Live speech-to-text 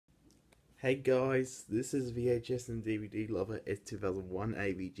Hey guys, this is VHS and DVD lover S2001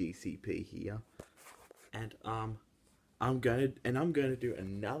 AVGCP here, and I'm gonna do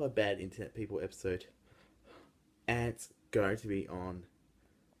another bad internet people episode, and it's going to be on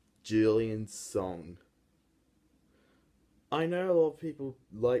Julian Song. I know a lot of people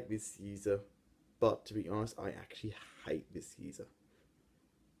like this user, but to be honest, I actually hate this user.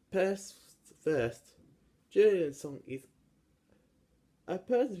 First, Julian Song is a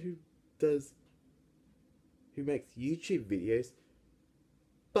person does who makes YouTube videos,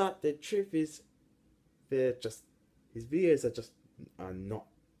 but the truth is, they're just his videos are not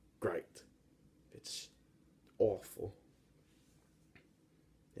great. They're just awful.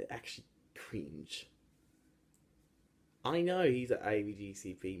 They're actually cringe. I know he's an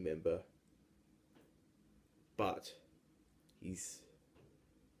AVGCP member, but he's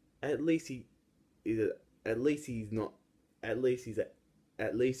at least he is a, at least he's not at least he's a,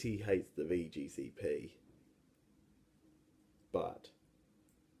 at least he hates the VGCP. But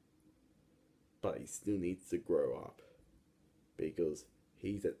he still needs to grow up because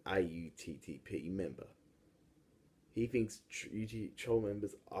he's an AUTTP member. He thinks troll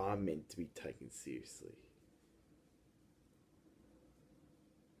members are meant to be taken seriously.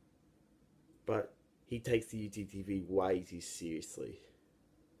 But he takes the UTTV way too seriously.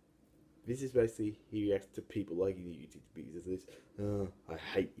 This is basically, he reacts to people liking the UTTP. He says, "Oh, I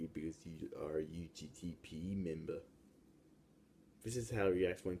hate you because you are a UTTP member." This is how he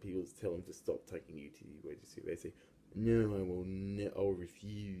reacts when people tell him to stop taking UTTP way too seriously. They say, "No, I will I'll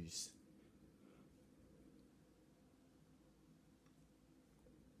refuse."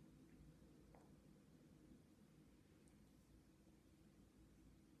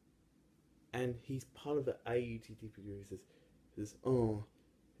 And he's part of the AUTTP group. He says, "Oh,"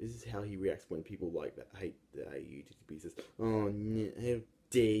 this is how he reacts when people hate the AUTTP. He says, "Oh, no, how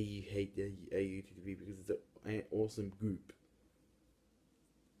dare you hate the AUTTP because it's an awesome group."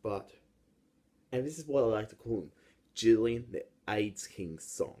 But, and this is what I like to call him, Julian the AIDS King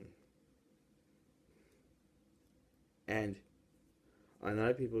Song. And I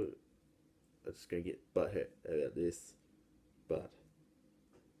know people are just going to get butthurt about this, but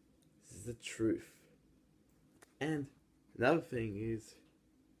this is the truth. And another thing is,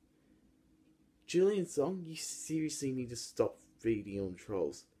 Julian Song, you seriously need to stop feeding on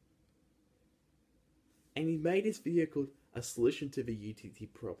trolls. And he made this video called "A Solution to the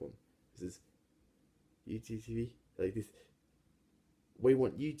UTT Problem." This is UTTV, like this. We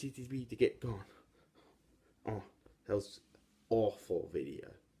want UTTV to get gone. Oh, that was awful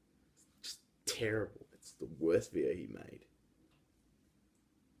video. Just terrible. It's the worst video he made.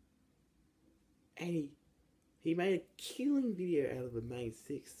 And he made a killing video out of the main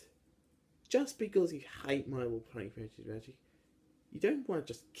six. Just because you hate My Little Pony Friendship Magic, you don't want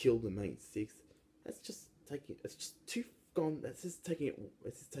to just kill the main six. That's just taking. It's just too gone. That's just taking it.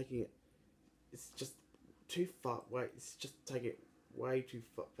 It's just too far. Wait, it's just taking it way too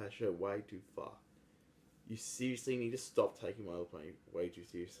far. That show way too far. You seriously need to stop taking My Little Pony way too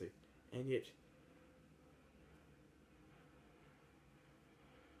seriously. And yet,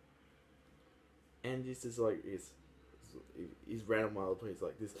 and this is like is random My Little Ponies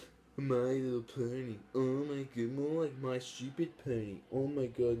like this. My Little Pony. Oh my god, more like My Stupid Pony. Oh my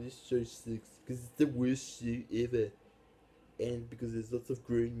god, this show sucks because it's the worst show ever. And because there's lots of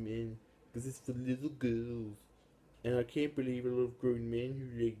grown men. Because it's for little girls. And I can't believe a lot of grown men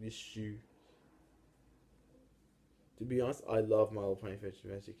who like this show. To be honest, I love My Little Pony Friendship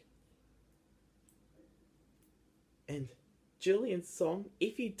Magic. And Julian's Song,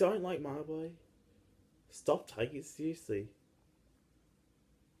 if you don't like My Boy, stop taking it seriously.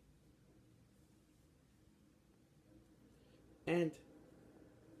 And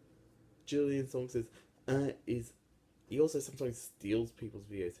Julian Song says, he also sometimes steals people's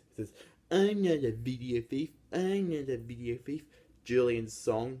videos. He says, "I'm not a video thief. I'm not a video thief." Julian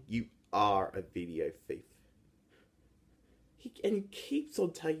Song, you are a video thief. He keeps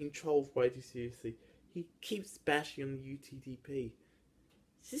on taking trolls way too seriously. He keeps bashing on the UTTP.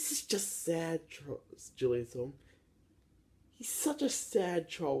 This is just sad, Julian Song. He's such a sad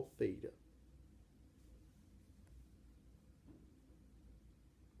troll feeder.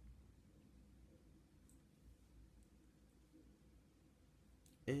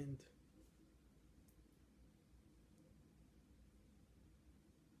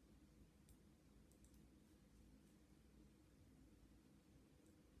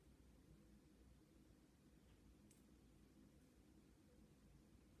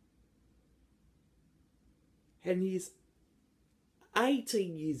 And he's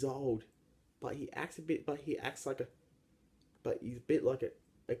 18 years old, but he acts like a, but he's a bit like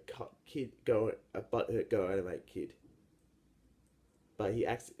a butthurt go animate kid, but he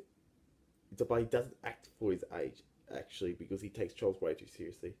doesn't act for his age actually because he takes trolls way too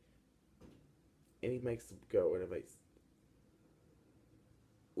seriously, and he makes them go animates,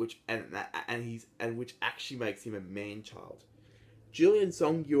 which actually makes him a man child. Julian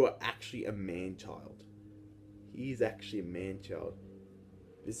Song, you are actually a man child. He is actually a man child.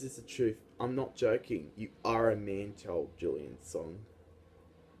 This is the truth. I'm not joking. You are a man child, Julian Song.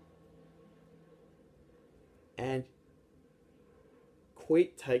 And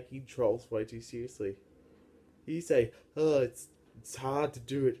quit taking trolls way too seriously. You say, oh, it's hard to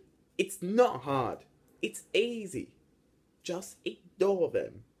do it. It's not hard. It's easy. Just ignore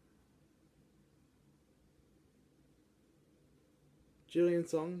them. Julian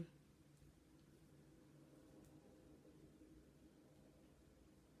Song.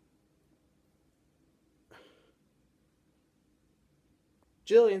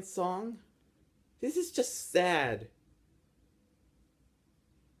 Julian Song. This is just sad.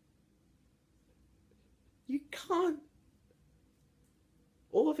 You can't.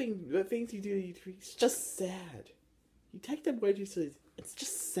 All the things you do, it's just sad. You take them way too seriously. It's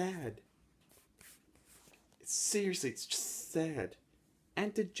just sad. Seriously, it's just sad.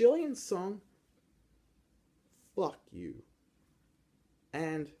 And to Julian Song, fuck you.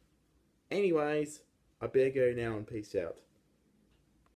 And, anyways, I better go now and peace out.